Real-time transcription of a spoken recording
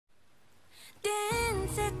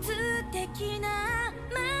説的な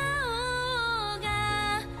魔王が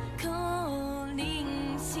降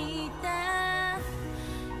臨した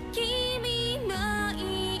君も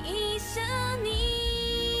一緒に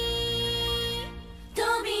飛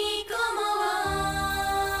び込もう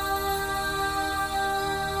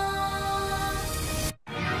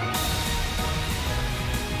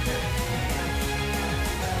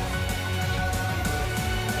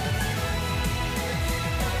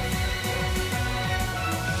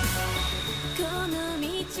この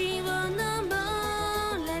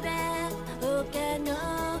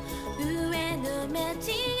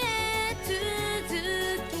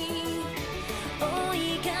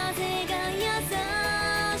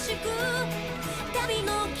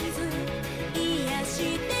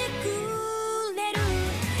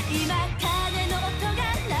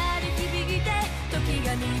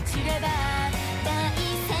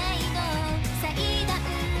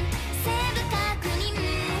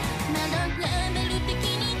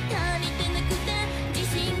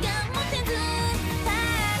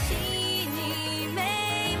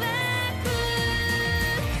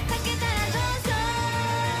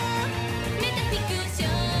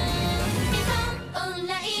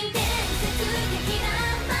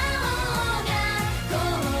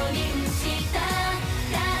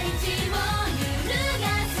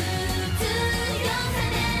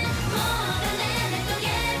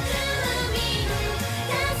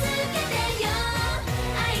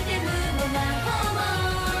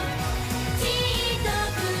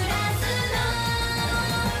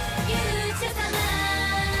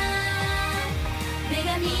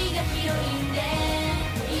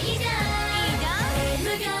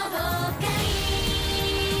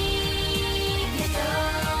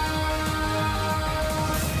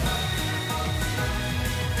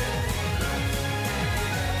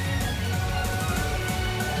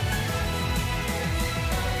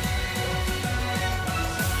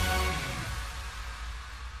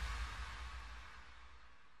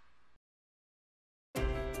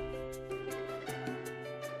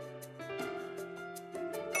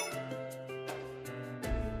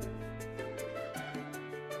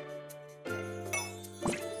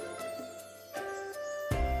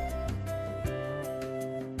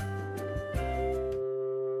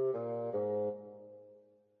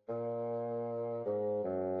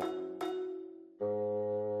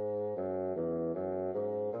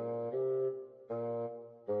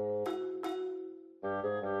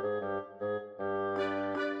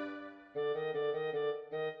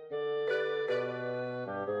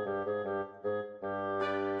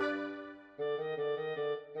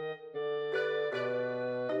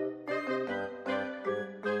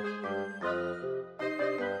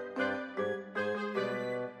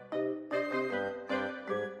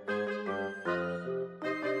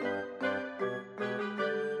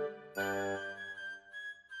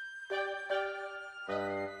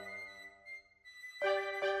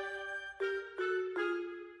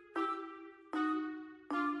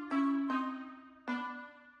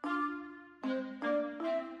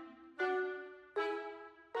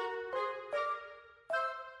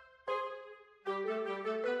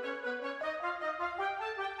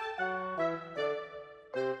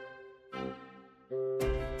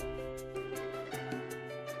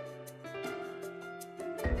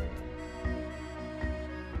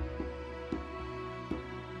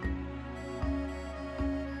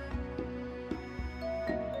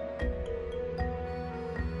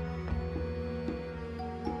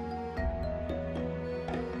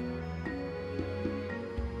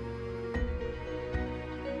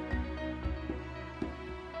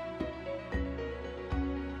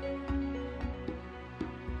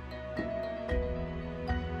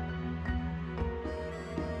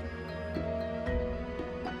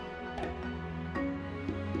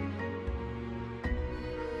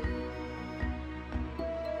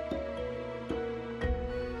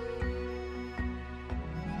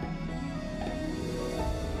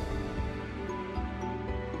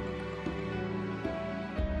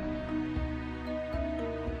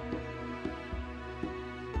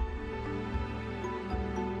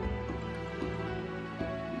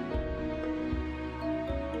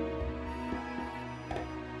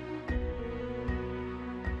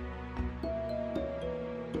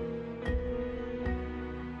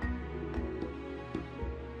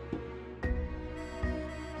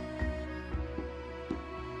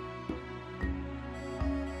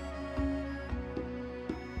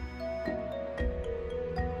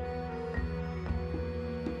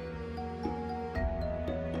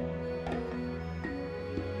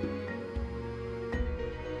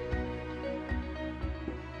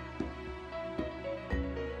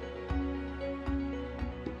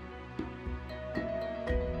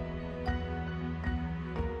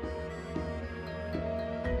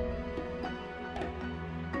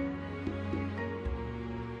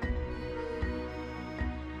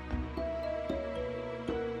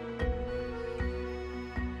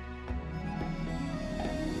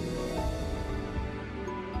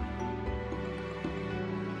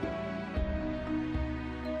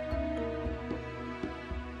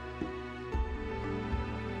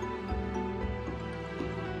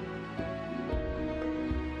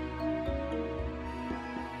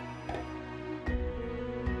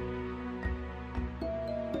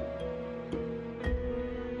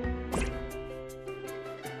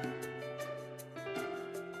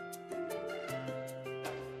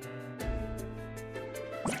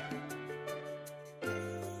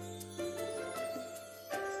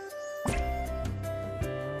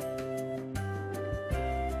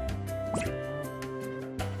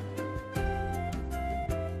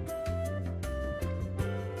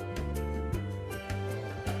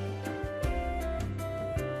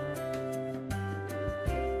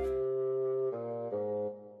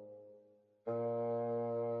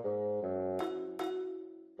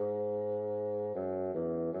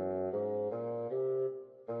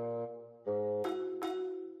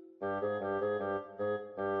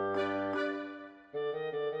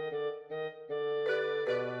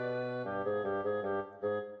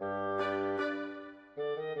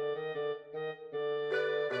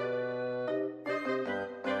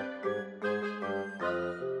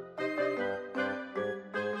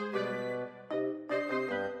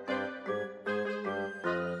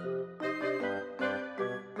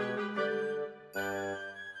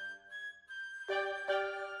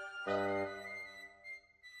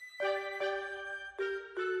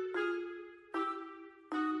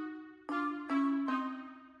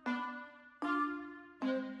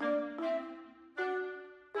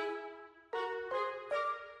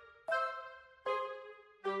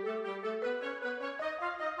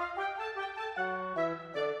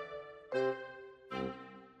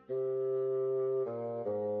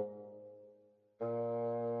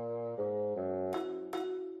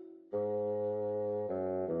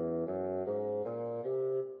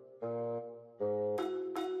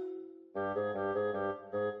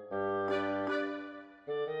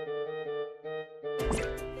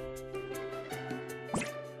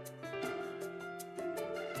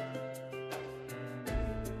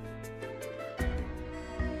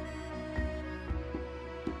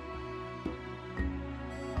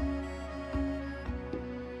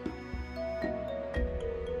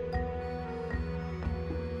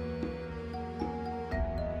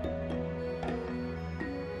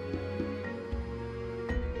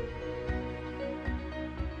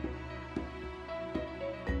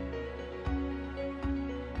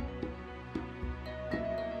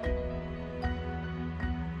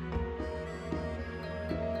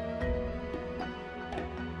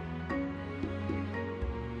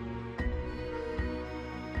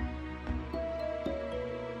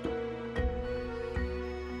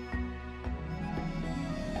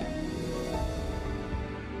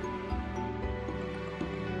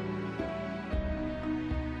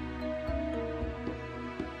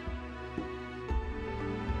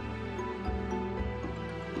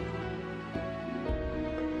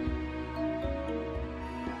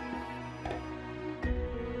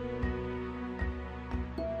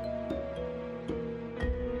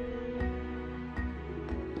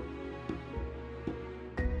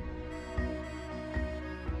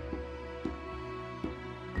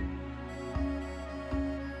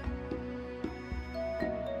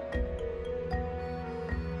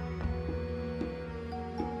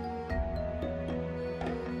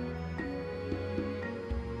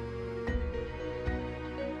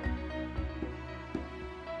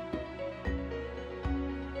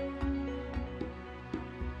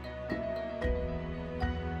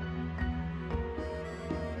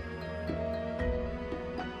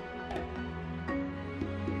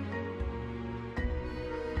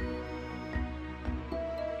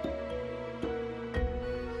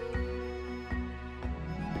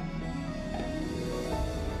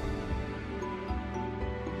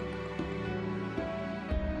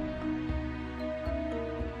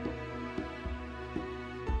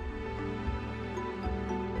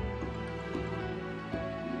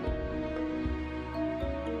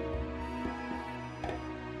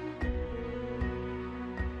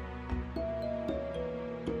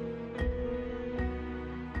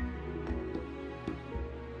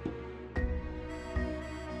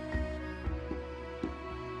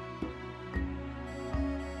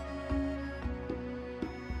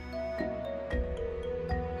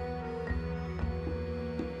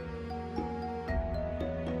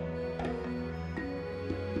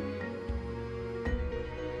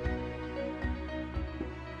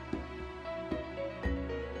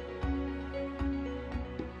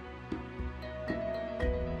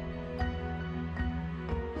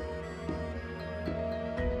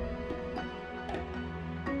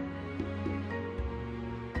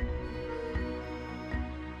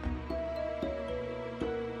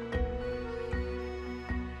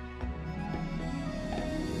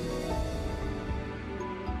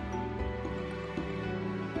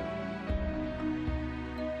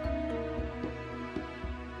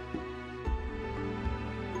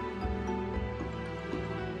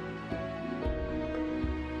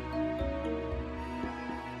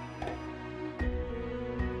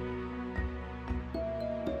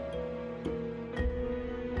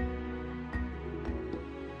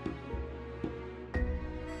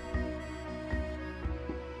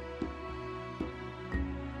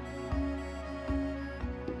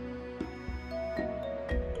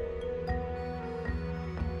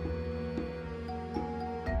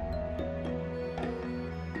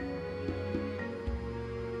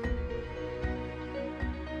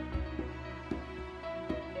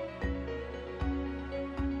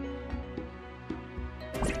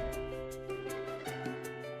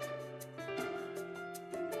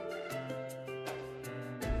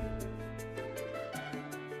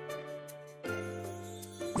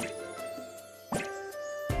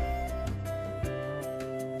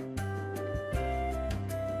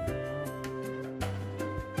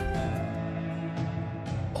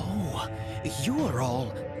you're all...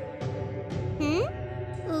 Hmm?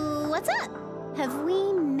 What's up? Have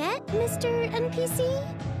we met, Mr. NPC?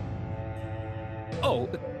 Oh,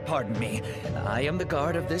 pardon me. I am the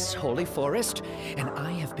guard of this holy forest, and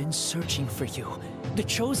I have been searching for you, the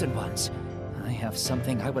chosen ones. I have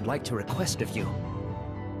something I would like to request of you.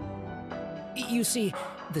 You see,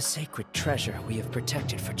 the sacred treasure we have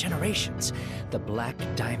protected for generations, the Black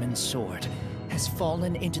Diamond Sword, has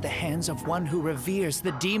fallen into the hands of one who reveres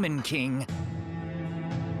the Demon King.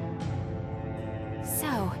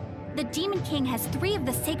 So, the Demon King has 3 of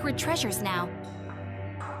the sacred treasures now.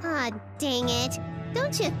 Ah, dang it.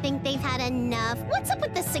 Don't you think they've had enough? What's up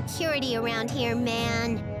with the security around here,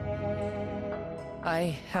 man?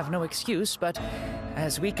 I have no excuse, but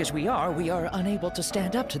as weak as we are unable to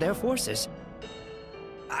stand up to their forces.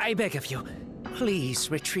 I beg of you, please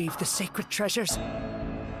retrieve the sacred treasures.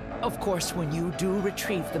 Of course, when you do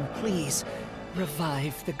retrieve them, please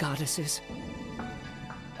revive the goddesses.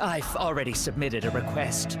 I've already submitted a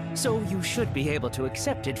request, so you should be able to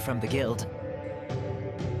accept it from the guild.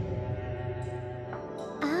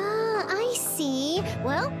 Ah, I see.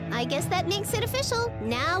 Well, I guess that makes it official.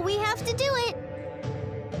 Now we have to do it.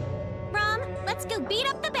 Rom, let's go beat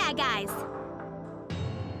up the bad guys.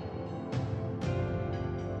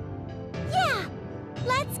 Yeah!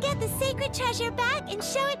 Let's get the sacred treasure back and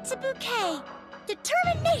show it to Bouquet.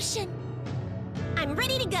 Determination! I'm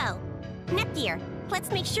ready to go. Nepgear, let's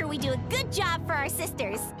make sure we do a good job for our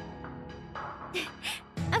sisters.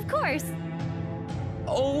 Of course.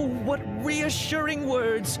 Oh, what reassuring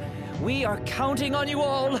words! We are counting on you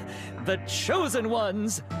all, the chosen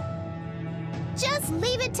ones! Just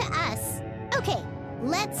leave it to us. Okay,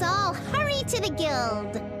 let's all hurry to the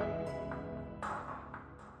guild.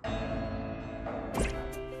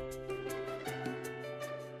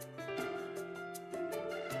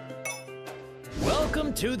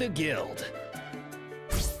 Welcome to the guild.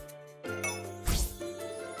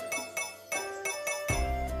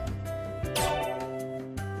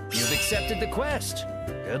 You've accepted the quest.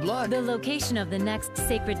 Good luck. The location of the next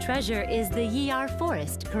sacred treasure is the Yiear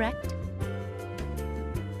Forest, correct?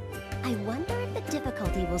 I wonder if the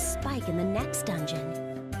difficulty will spike in the next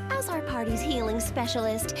dungeon. As our party's healing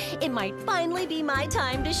specialist, it might finally be my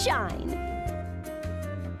time to shine.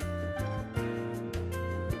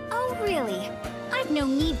 Oh, really? I've no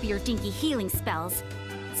need for your dinky healing spells.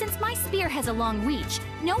 Since my spear has a long reach,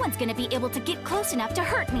 no one's gonna be able to get close enough to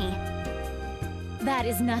hurt me. That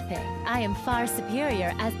is nothing. I am far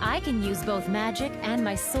superior, as I can use both magic and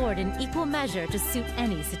my sword in equal measure to suit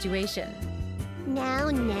any situation. Now,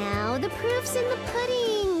 the proof's in the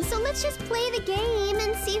pudding. So let's just play the game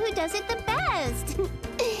and see who does it the best.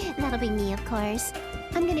 That'll be me, of course.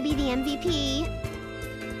 I'm gonna be the MVP.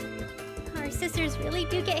 Our sisters really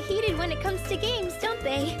do get heated when it comes to games, don't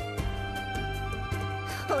they?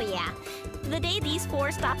 Oh yeah. The day these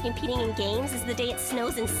 4 stop competing in games is the day it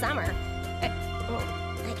snows in summer. Well,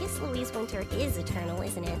 I guess Louise Winter is eternal,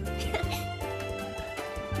 isn't it?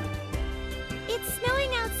 It's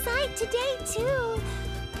snowing outside today, too.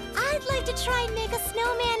 I'd like to try and make a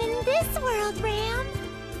snowman in this world, Ram.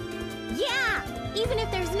 Yeah! Even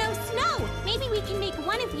if there's no snow, maybe we can make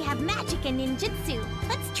one if we have magic and ninjutsu.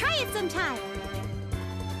 Let's try it sometime.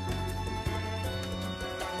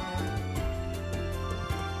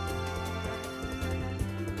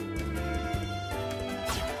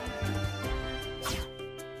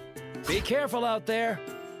 Be careful out there.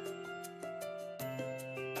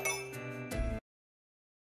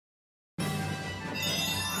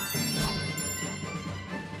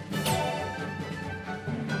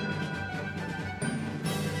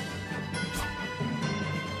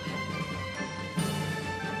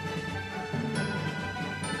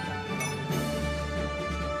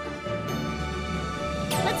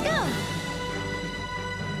 Let's go!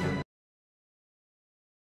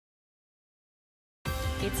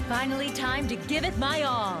 It's finally time to give it my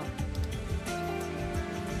all.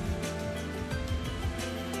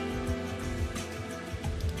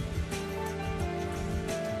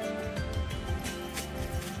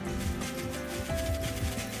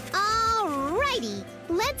 Alrighty,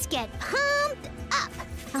 let's get pumped up.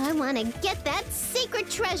 I want to get that sacred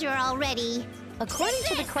treasure already. According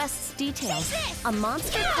to the quest's details, a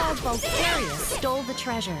monster called Volcarius stole the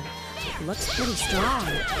treasure. Looks pretty strong.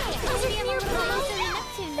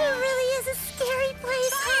 It really is a scary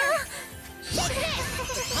place, huh?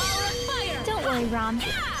 Don't worry, Rom.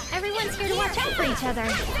 Everyone's here to watch out for each other.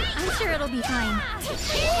 I'm sure it'll be fine.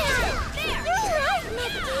 You're right,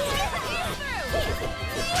 Neptunia.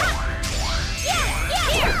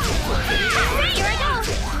 Here I go!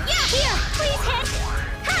 Yeah! Here! Please hit!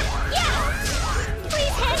 Ha! Yeah!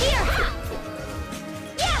 Please hit! Here!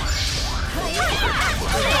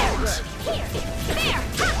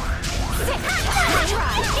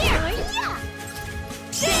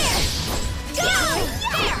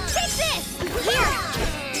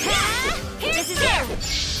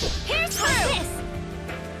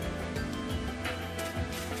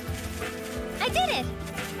 did it!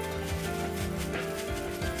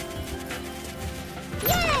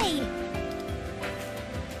 Yay!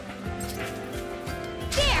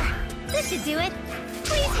 There! This should do it.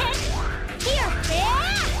 Please hit! Here!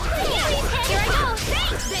 Yeah! Please hit! Here I go!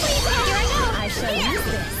 Thanks! Please hit! Here I go! I shall Here. use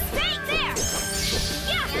this. Thanks! There!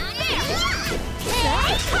 Yeah! There! There!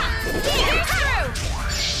 There! Through!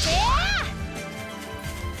 Yeah!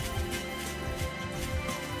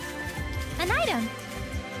 An item!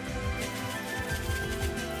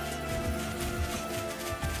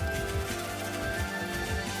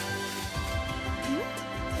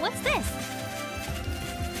 What's this?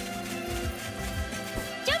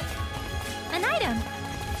 Jump! An item!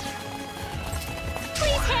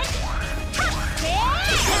 Please hit! Ha! Yeah!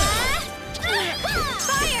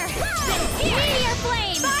 Fire! Yiear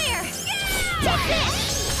flame! Fire! Take this!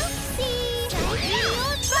 See?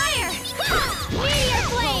 Fire! Yiear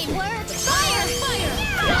flame! Fire! Fire!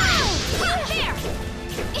 There!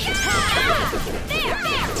 There!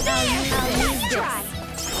 There! Try!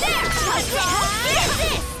 There! What's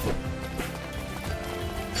this?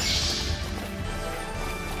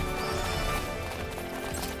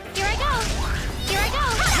 Here I go! Here I go!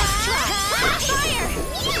 Fire!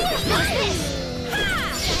 What's this?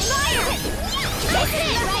 Fire! This is Fire!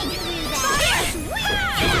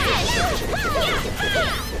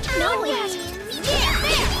 No way! There!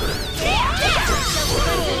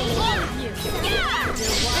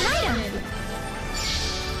 An item!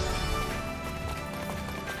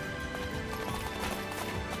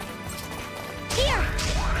 Here!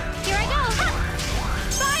 Here I go!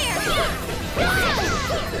 Fire! There!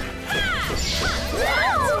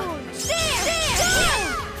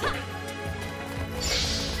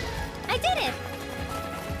 I did it!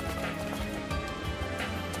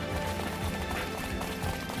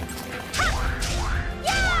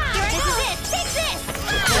 Yeah! Here I go! Take this!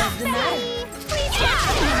 What's the matter? Please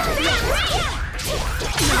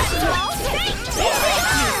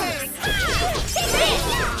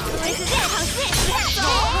This is it! How's this? That's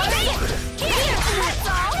all! Here! That's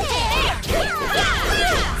all! There!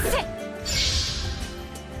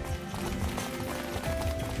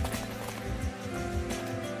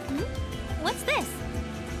 What's this?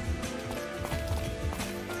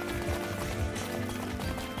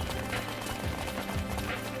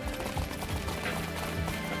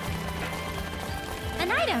 An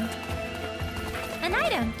item! An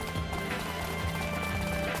item!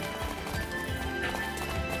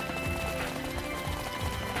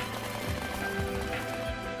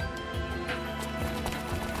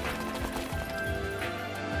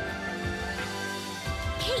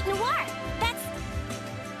 Kate Noir! That's...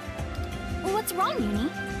 What's wrong, Uni?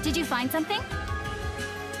 Did you find something?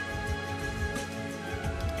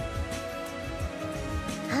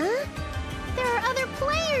 Huh? There are other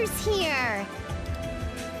players here!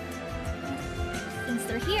 Since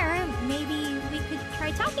they're here, maybe we could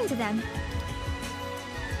try talking to them.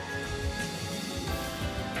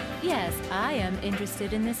 Yes, I am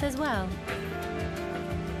interested in this as well.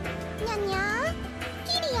 Nya?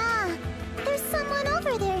 Kiria! There's someone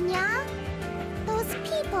over there, Nya! Those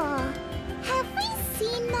people. Have we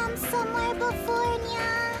seen them somewhere before,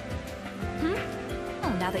 Nya?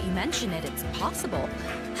 Oh, now that you mention it, it's possible.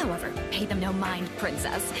 However, pay them no mind,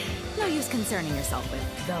 Princess. No use concerning yourself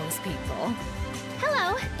with those people.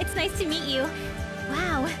 Hello, it's nice to meet you.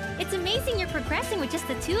 Wow, it's amazing you're progressing with just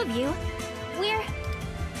the two of you. We're...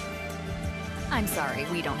 I'm sorry,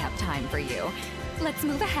 we don't have time for you. Let's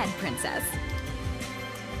move ahead, Princess.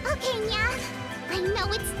 Okay, Nya. I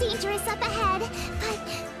know it's dangerous up ahead, but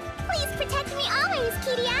please protect me always,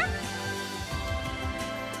 Kiria!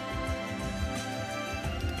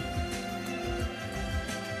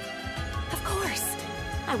 Of course.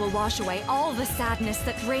 I will wash away all the sadness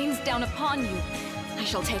that rains down upon you. I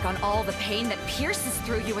shall take on all the pain that pierces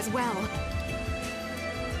through you as well.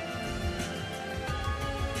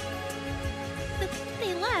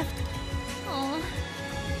 They left. Oh,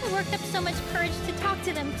 I worked up so much courage to talk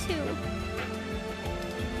to them, too.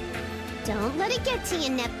 Don't let it get to you,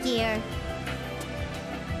 Nepgear.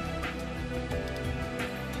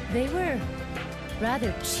 They were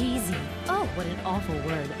rather cheesy. Oh, what an awful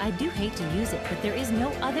word. I do hate to use it, but there is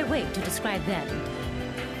no other way to describe them.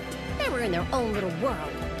 They were in their own little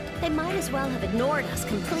world. They might as well have ignored us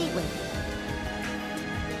completely.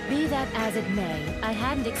 Be that as it may, I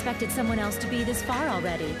hadn't expected someone else to be this far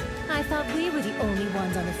already. I thought we were the only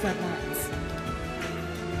ones on the front lines.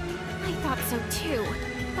 I thought so, too.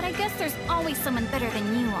 But I guess there's always someone better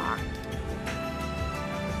than you are.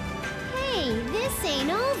 Hey, this ain't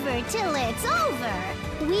over till it's over.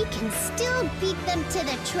 We can still beat them to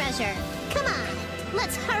the treasure. Come on.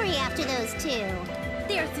 Let's hurry after those two.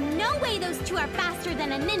 There's no way those two are faster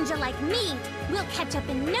than a ninja like me. We'll catch up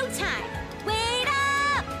in no time. Wait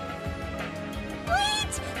up!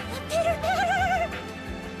 Wait! Pitter patter!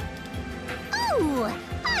 Oh,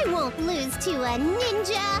 I won't lose to a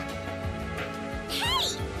ninja.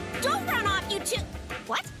 Hey! Don't run off, you two!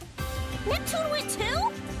 What? Neptune went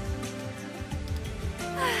too?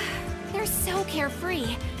 They're so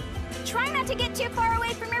carefree. Try not to get too far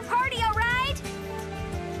away from your party, all right?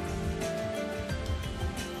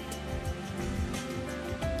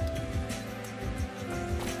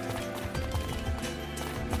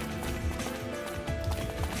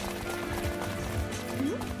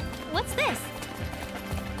 What's this?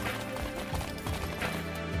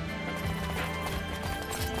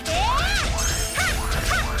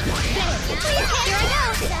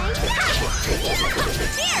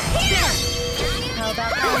 How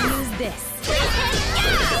about I use this?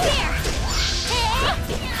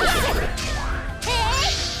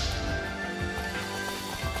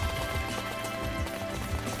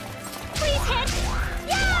 Please hit!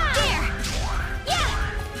 Yeah! There! Yeah!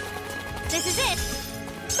 This is it!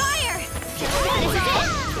 Fire! This is it!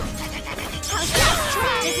 How's that?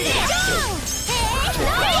 This is it! Go!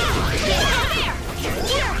 There!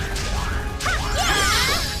 Here!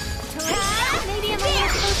 Maybe I'm a little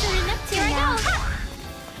closer to Neptune Here I now. go!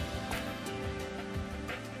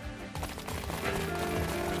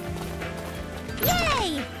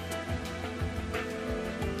 Yay!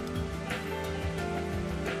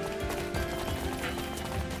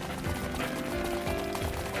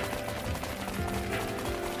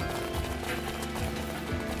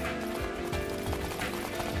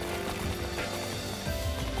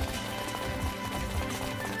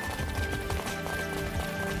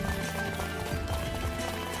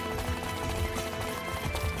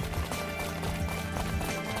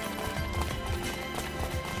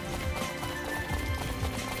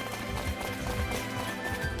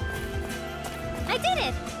 I did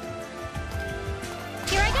it!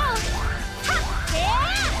 Here I go! Ha!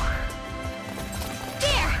 Yeah!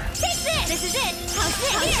 There! Take this! This is it! How's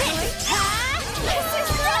this? Here! Ha! This is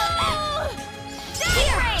so...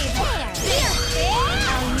 Here! There! There!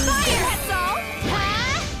 Fire! That's all! Ha!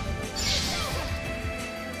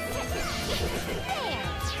 There!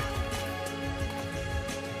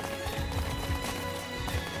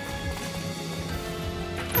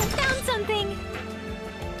 I found something!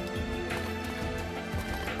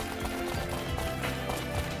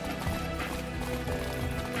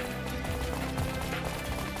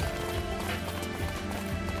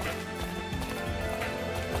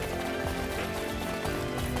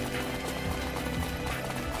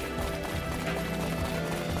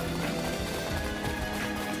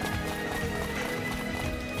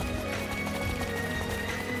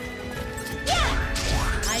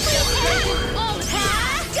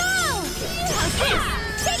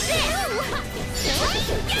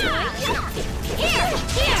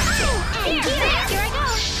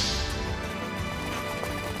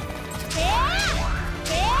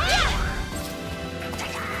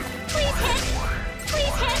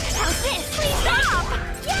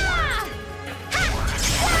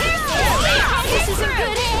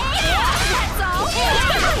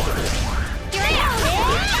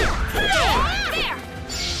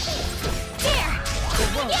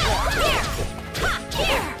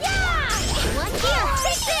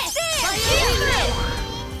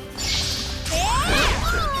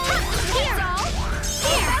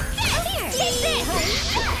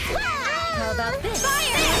 How about this?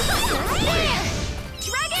 Fire! There!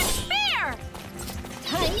 Dragon Spear!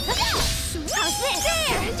 How's this?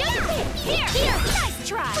 There! Here! Here! Nice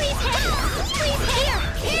try! Please hit! Please hit!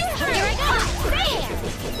 Here! Here I go! There!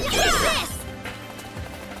 Take this!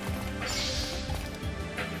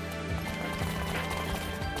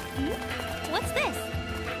 What's this?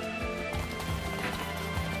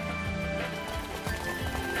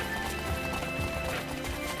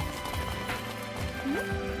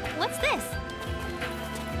 What's this?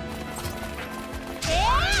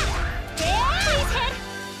 Please hit!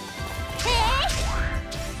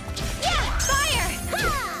 Yeah! Fire!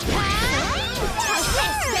 How's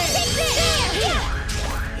this? Take this!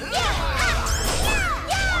 Yeah!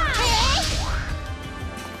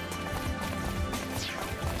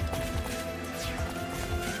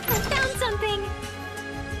 I found something!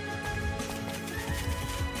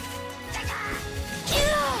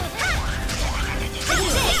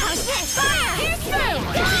 How's this? Fire!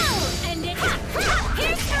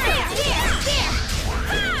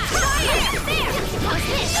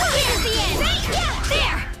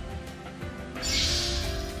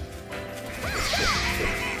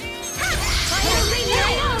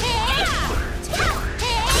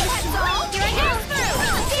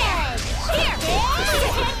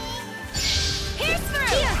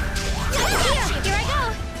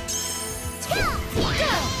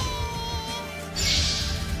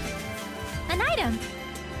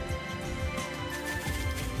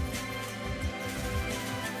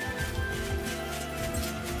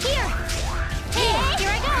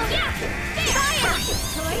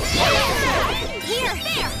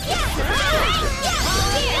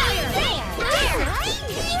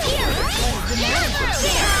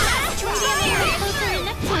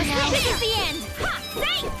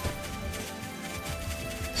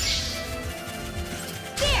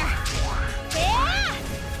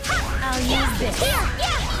 this. Here!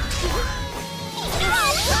 Yeah!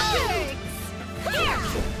 Here!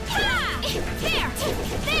 There!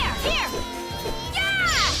 There! Here!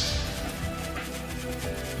 Yeah!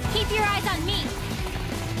 Keep your eyes on me.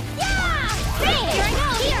 Yeah! Hey! Here I go!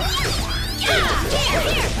 Here! Yeah! Here!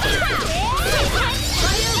 Here!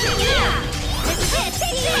 Yeah! This is it!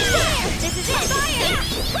 Take this! This is it! Fire!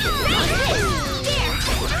 There!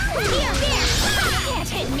 Here! Here! Can't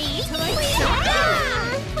hit me! Please hit!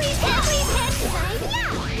 Please hit! Please hit!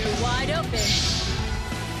 You're wide open.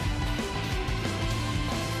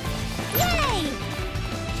 Yay!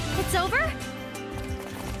 It's over?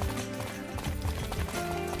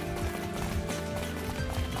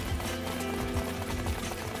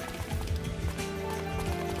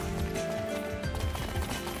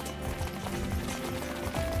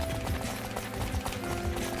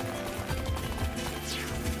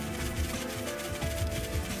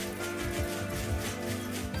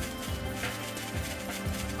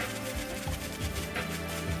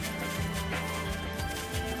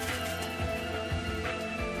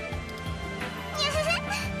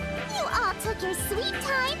 You all took your sweet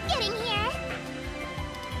time getting here.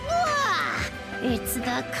 Whoa! It's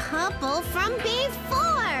the couple from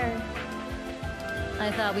before.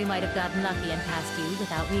 I thought we might have gotten lucky and passed you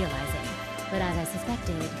without realizing. But as I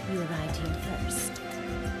suspected, you arrived here first.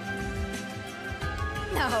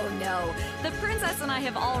 No. The princess and I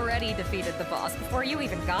have already defeated the boss before you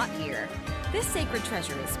even got here. This sacred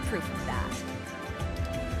treasure is proof of that.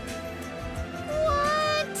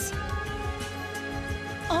 What?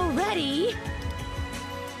 Already?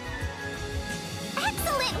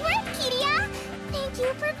 Excellent work, Kiria! Thank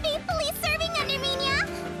you for faithfully serving under me, Nya.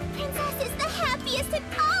 Princess is the happiest in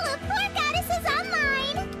all of Poor Goddesses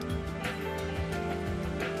OnLine.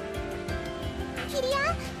 Kiria,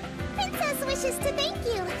 Princess wishes to thank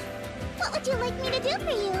you. What would you like me to do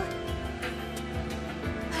for you?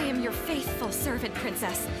 I am your faithful servant,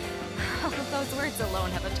 princess. All of those words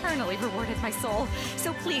alone have eternally rewarded my soul.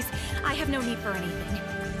 So please, I have no need for anything.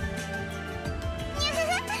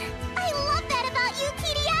 I love that about you,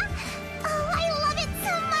 Kiria! Oh, I love it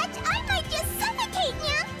so much, I might just suffocate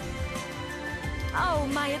ya! Oh,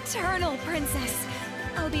 my eternal princess.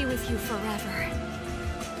 I'll be with you forever.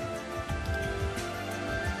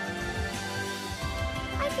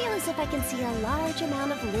 I feel as if I can see a large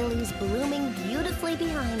amount of lilies blooming beautifully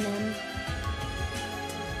behind them.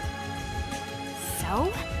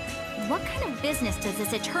 So? What kind of business does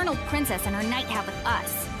this eternal princess and her knight have with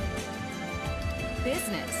us?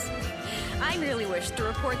 Business. I merely wish to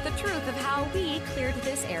report the truth of how we cleared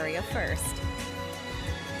this area first.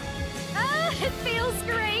 Ah, it feels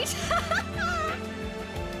great!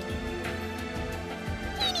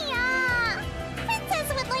 Kiria! Princess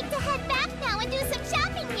would like to head back now and do some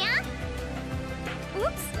shopping, yeah?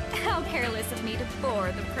 Oops, how careless of me to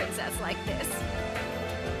bore the princess like this.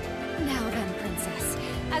 Now then, princess,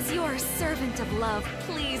 as your servant of love,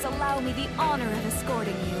 please allow me the honor of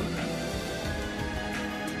escorting you.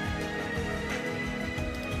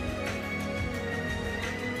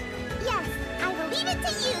 Yes, I will leave it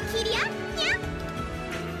to you, Kiria, yeah?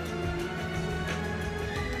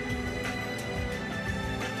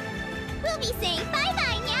 We'll be saying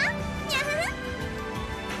bye-bye, yeah?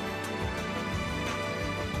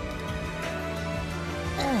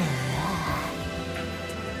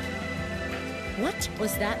 What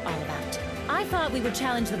was that all about? I thought we would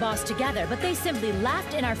challenge the boss together, but they simply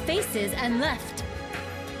laughed in our faces and left.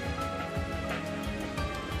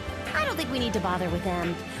 I don't think we need to bother with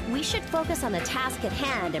them. We should focus on the task at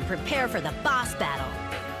hand and prepare for the boss battle.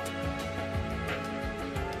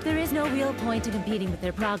 There is no real point in competing with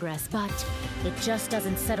their progress, but it just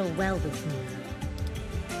doesn't settle well with me.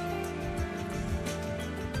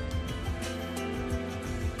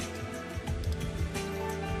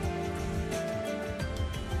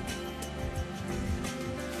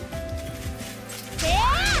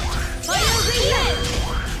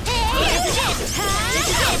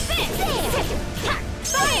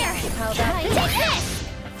 How about this?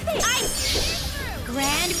 Ice!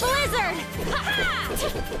 Grand Blizzard!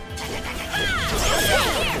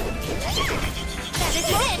 Here! That is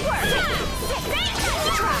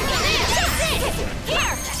it!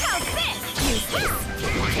 Here! How's this? Use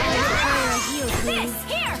this! This!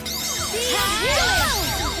 Here!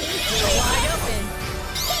 Wide open.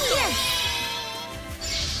 Here!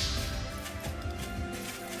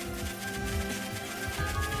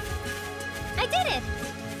 I did it!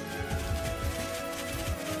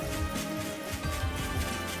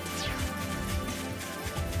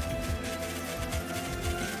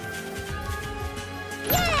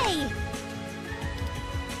 Yay!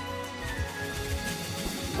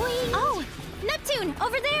 Oh, Neptune,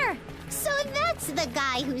 over there! So that's the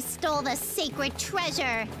guy who stole the sacred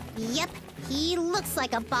treasure. Yep, he looks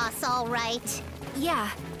like a boss, all right. Yeah,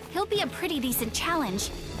 he'll be a pretty decent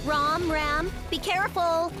challenge. Ram, be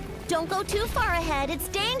careful. Don't go too far ahead, it's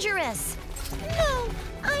dangerous. No,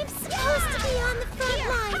 I'm supposed to be on the front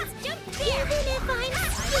lines, even if I'm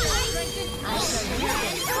scared.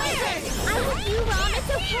 I'm with you, Rom. It's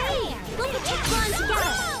okay. We'll protect Blonde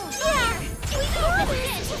together. Yeah, we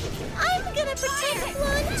promised. I'm gonna protect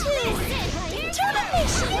Blonde too.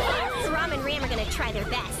 Determination. Rom and Ram are gonna try their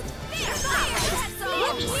best.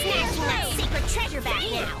 We'll be snatching that secret treasure back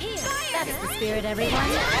now. That's the spirit,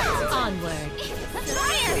 everyone. Onward.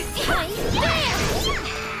 Fire!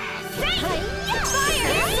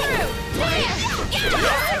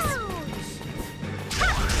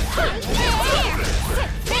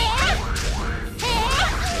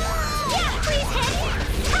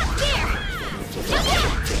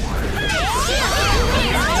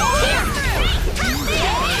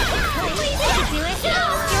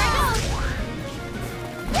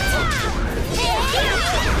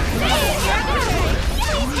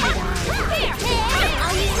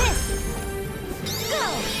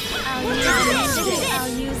 I'll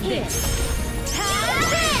use this.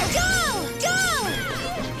 Go!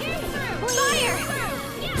 Fire!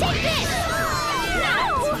 Take this! No!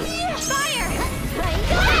 Fire!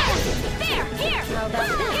 There! Here! How about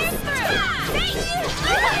this? Here's through!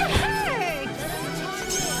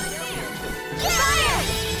 Fire!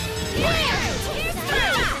 Here! Here's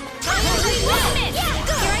through! One miss!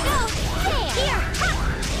 Here I go! Here! There!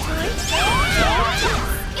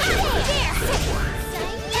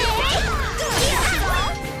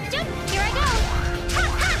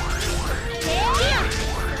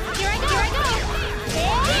 Here I go! Here I go!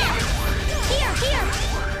 Here!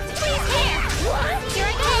 Please, here! Here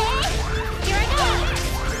I go!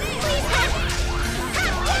 Please,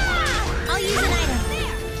 I'll use an item.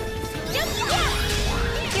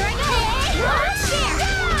 Here I go! Here!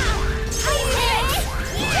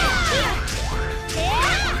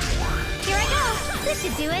 Here I go! This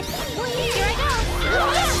should do it. Here I go!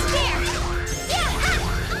 There!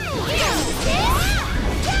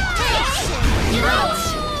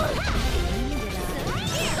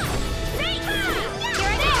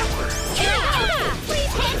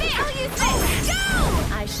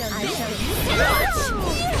 I shall use this.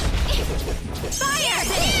 Fire!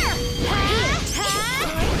 Here!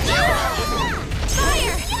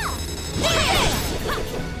 Fire!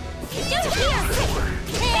 Just here!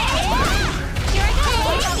 Here I go!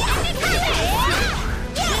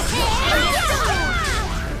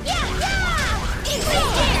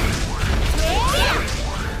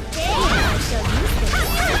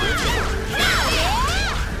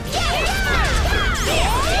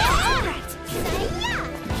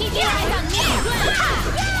 Keep your eyes on me!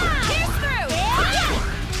 Here's through!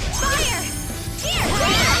 Fire! Here!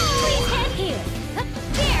 Please head here!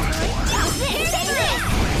 There! Here's through!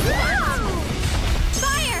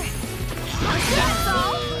 Fire! That's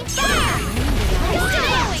all! Fire! Still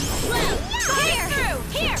going! Fire!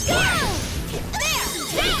 Here! There! Fire!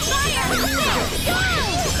 Here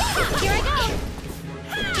I go!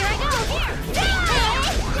 Here I go! There!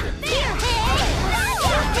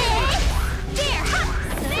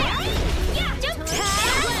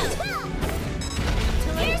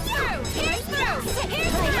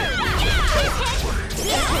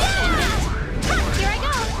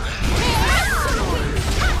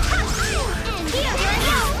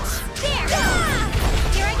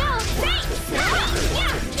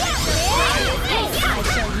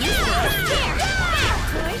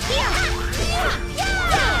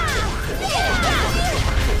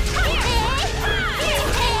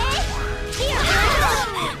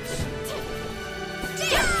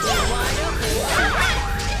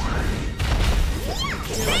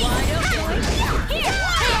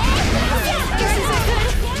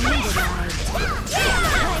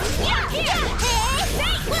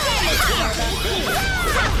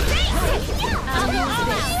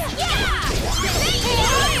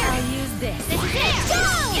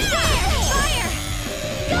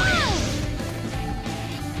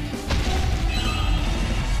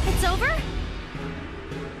 It's over?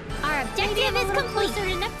 Our objective is complete. Closer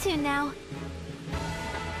to Neptune now.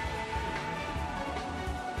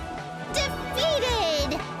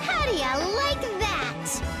 Defeated! How do ya like that?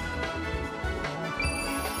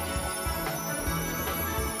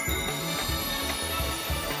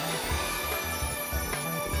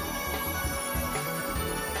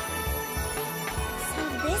 So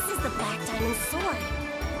this is the Black Diamond Sword.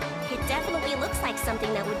 It definitely looks like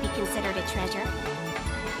something that would be considered a treasure.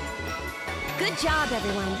 Good job,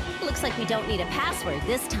 everyone. Looks like we don't need a password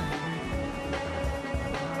this time.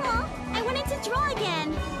 Oh, I wanted to draw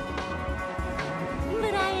again.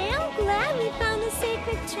 But I am glad we found the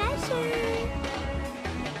sacred treasure.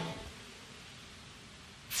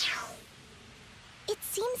 It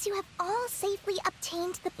seems you have all safely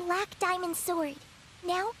obtained the Black Diamond Sword.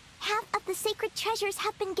 Now, half of the sacred treasures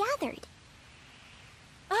have been gathered.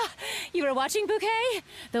 Ah, you were watching, Bouquet?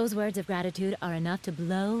 Those words of gratitude are enough to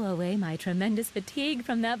blow away my tremendous fatigue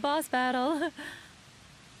from that boss battle.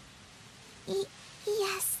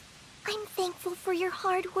 Yes, I'm thankful for your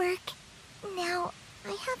hard work. Now,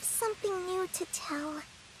 I have something new to tell.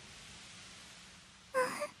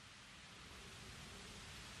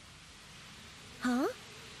 Huh?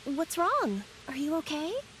 What's wrong? Are you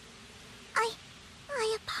okay?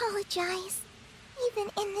 I apologize. Even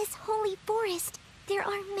in this holy forest, there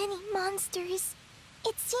are many monsters.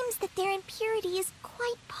 It seems that their impurity is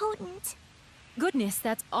quite potent. Goodness,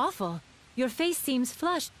 that's awful. Your face seems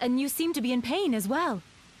flushed, and you seem to be in pain as well.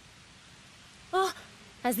 Oh,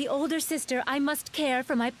 as the older sister, I must care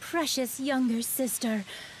for my precious younger sister.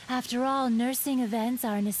 After all, nursing events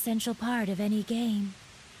are an essential part of any game.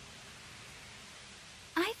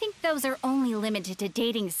 I think those are only limited to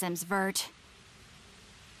dating sims, Vert.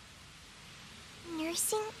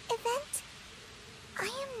 Nursing event? I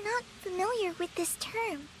am not familiar with this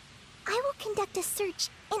term. I will conduct a search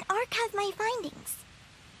and archive my findings.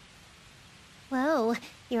 Whoa,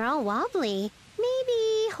 you're all wobbly.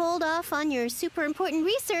 Maybe hold off on your super important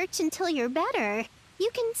research until you're better. You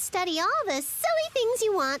can study all the silly things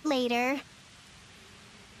you want later.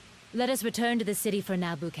 Let us return to the city for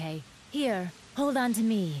now, Bouquet. Here, hold on to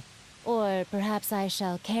me. Or perhaps I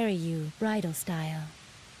shall carry you bridal style.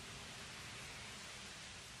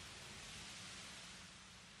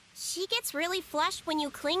 She gets really flushed when you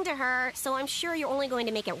cling to her, so I'm sure you're only going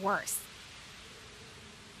to make it worse.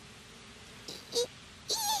 Eek!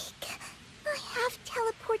 I have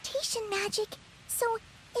teleportation magic, so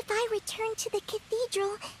if I return to the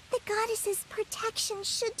cathedral, the goddess's protection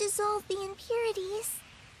should dissolve the impurities.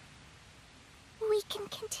 We can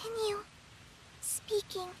continue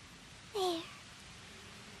speaking there.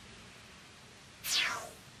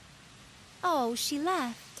 Oh, she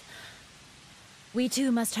left. We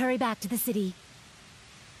too must hurry back to the city.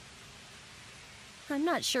 I'm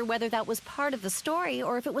not sure whether that was part of the story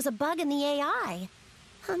or if it was a bug in the AI.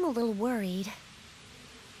 I'm a little worried.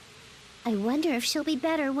 I wonder if she'll be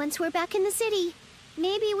better once we're back in the city.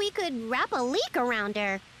 Maybe we could wrap a leek around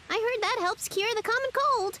her. I heard that helps cure the common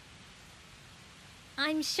cold.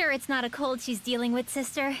 I'm sure it's not a cold she's dealing with,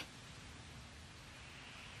 sister.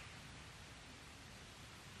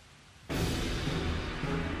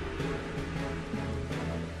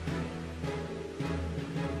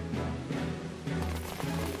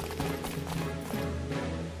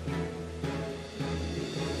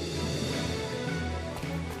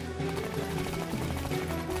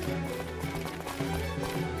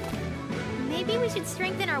 Maybe we should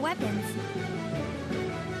strengthen our weapons.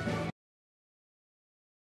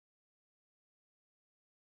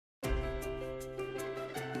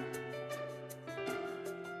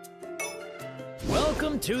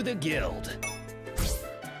 Welcome to the guild.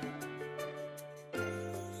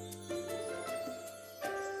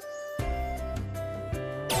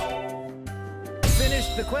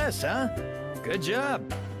 Finished the quest, huh? Good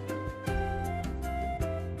job.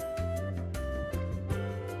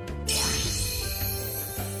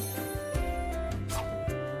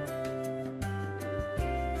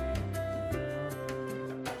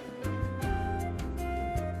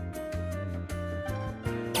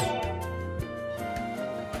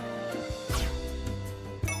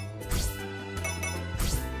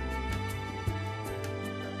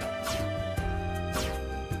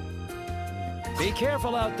 Be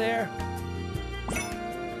careful out there.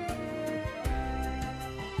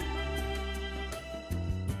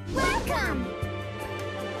 Welcome!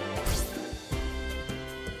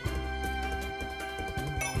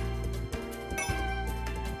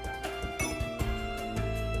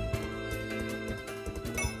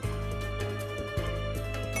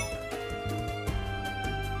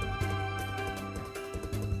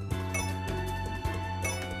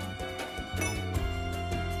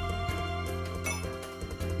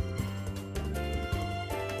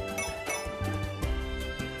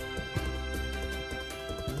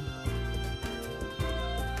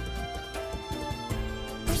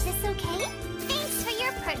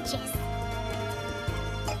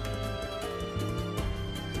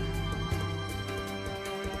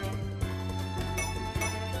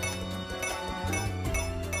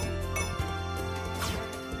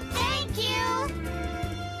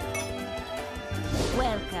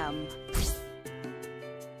 Welcome.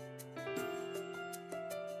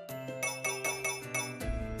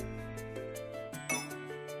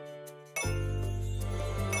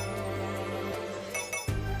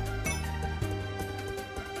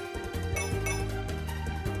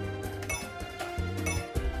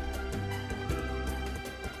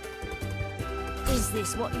 Is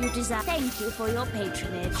this what you desire? Thank you for your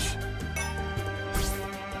patronage.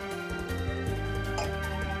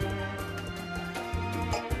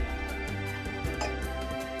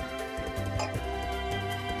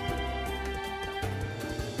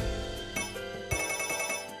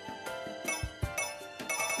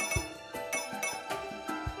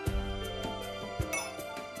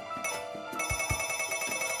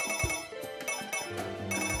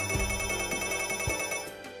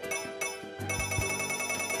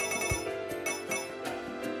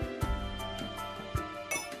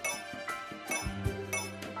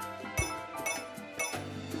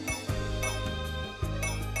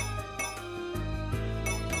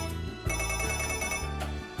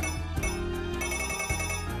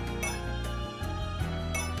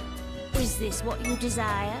 Is this what you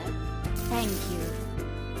desire? Thank you.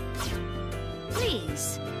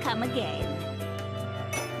 Please, come again.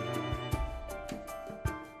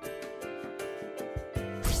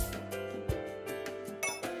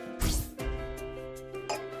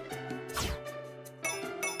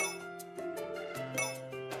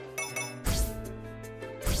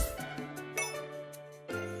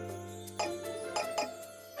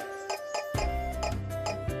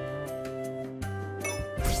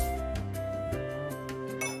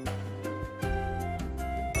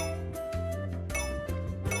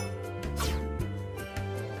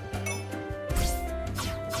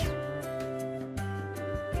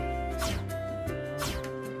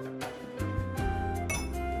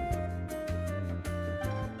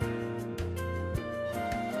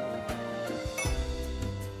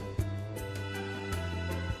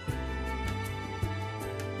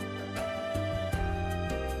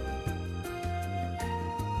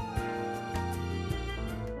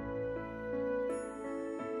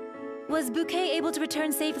 Was Bouquet able to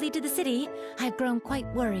return safely to the city? I've grown quite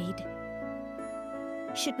worried.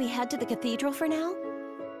 Should we head to the cathedral for now?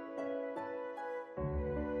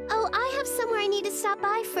 Oh, I have somewhere I need to stop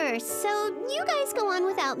by first, so you guys go on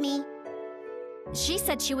without me. She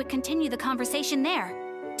said she would continue the conversation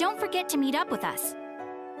there. Don't forget to meet up with us.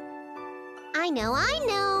 I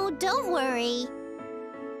know, don't worry.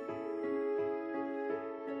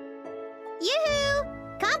 Yoo-hoo!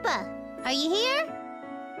 Kampa, are you here?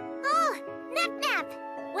 Oh, Nap-Nap!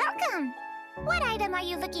 Welcome! What item are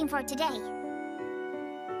you looking for today?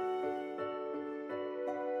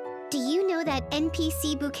 Do you know that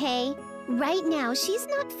NPC Bouquet? Right now, she's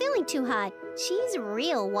not feeling too hot. She's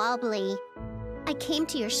real wobbly. I came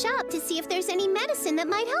to your shop to see if there's any medicine that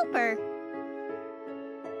might help her.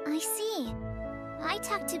 I see. I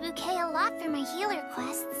talk to Bouquet a lot for my healer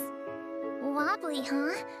quests. Wobbly,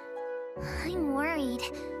 huh? I'm worried.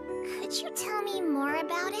 Could you tell me more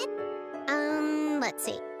about it? Let's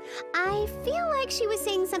see. I feel like she was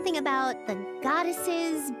saying something about the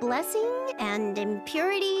goddess's blessing and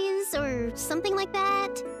impurities or something like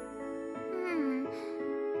that.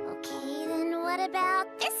 Okay, then what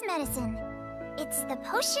about this medicine? It's the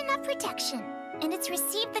Potion of Protection, and it's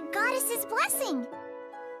received the goddess's blessing.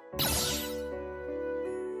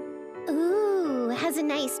 Ooh, has a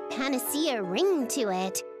nice panacea ring to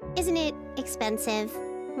it. Isn't it expensive?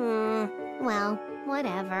 Well,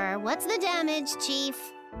 whatever. What's the damage, Chief?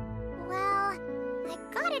 Well, I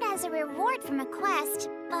got it as a reward from a quest,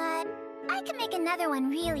 but I can make another one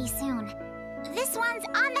really soon. This one's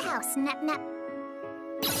on the house, Nap-Nap.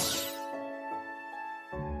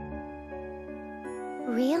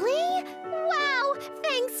 Really? Wow!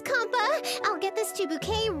 Thanks, Kampa! I'll get this to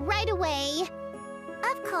Bouquet right away.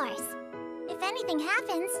 Of course. If anything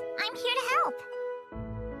happens, I'm here to help.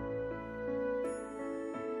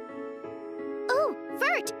 Oh,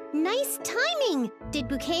 Vert! Nice timing! Did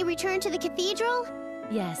Bouquet return to the cathedral?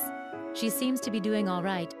 Yes, she seems to be doing all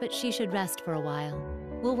right, but she should rest for a while.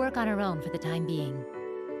 We'll work on her own for the time being.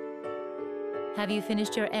 Have you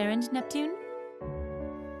finished your errand, Neptune?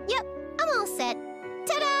 Yep, I'm all set.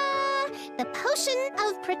 Ta-da! The Potion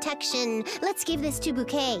of Protection. Let's give this to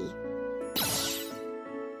Bouquet.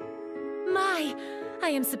 My, I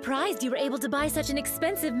am surprised you were able to buy such an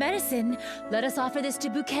expensive medicine. Let us offer this to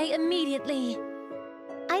Bouquet immediately.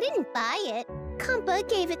 I didn't buy it. Kampa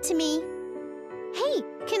gave it to me. Hey,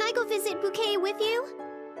 can I go visit Bouquet with you?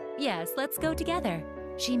 Yes, let's go together.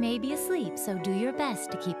 She may be asleep, so do your best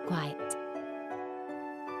to keep quiet.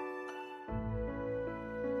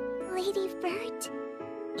 Lady Vert,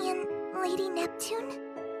 and Lady Neptune?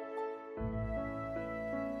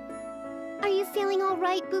 Are you feeling all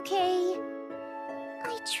right, Bouquet?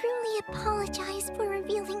 I truly apologize for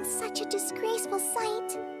revealing such a disgraceful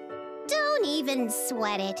sight. Don't even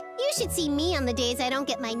sweat it. You should see me on the days I don't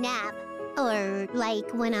get my nap. Or,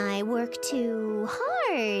 like, when I work too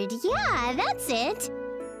hard. Yeah, that's it.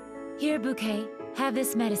 Here, Bouquet. Have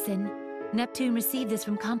this medicine. Neptune received this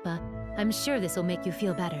from Kampa. I'm sure this will make you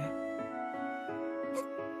feel better.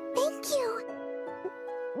 Thank you.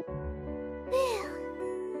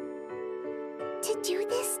 To do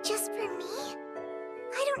this just for me?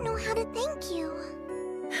 I don't know how to thank you.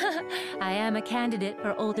 I am a candidate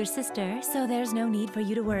for older sister, so there's no need for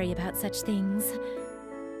you to worry about such things.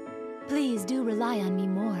 Please do rely on me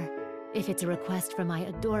more. If it's a request from my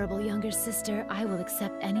adorable younger sister, I will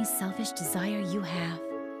accept any selfish desire you have.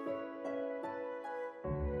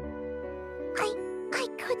 I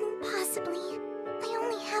couldn't possibly. I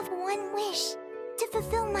only have one wish, to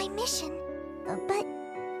fulfill my mission. But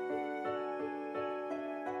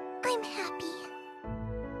I'm happy.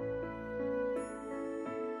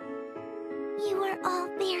 You are all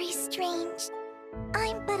very strange.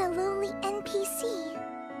 I'm but a lowly NPC.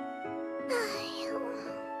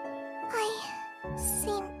 I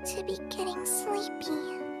seem to be getting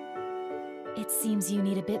sleepy. It seems you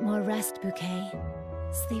need a bit more rest, Bouquet.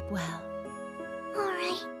 Sleep well.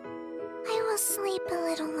 Alright. I will sleep a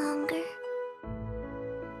little longer.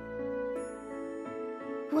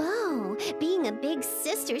 Whoa, being a big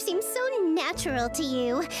sister seems so natural to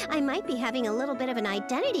you. I might be having a little bit of an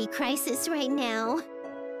identity crisis right now.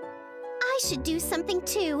 I should do something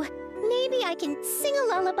too. Maybe I can sing a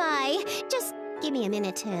lullaby. Just give me a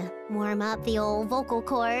minute to warm up the old vocal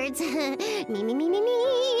cords. Me, me, me, me, me,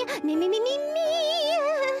 me, me, me, me, me.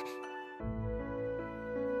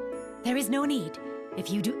 There is no need. If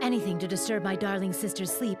you do anything to disturb my darling sister's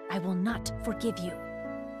sleep, I will not forgive you.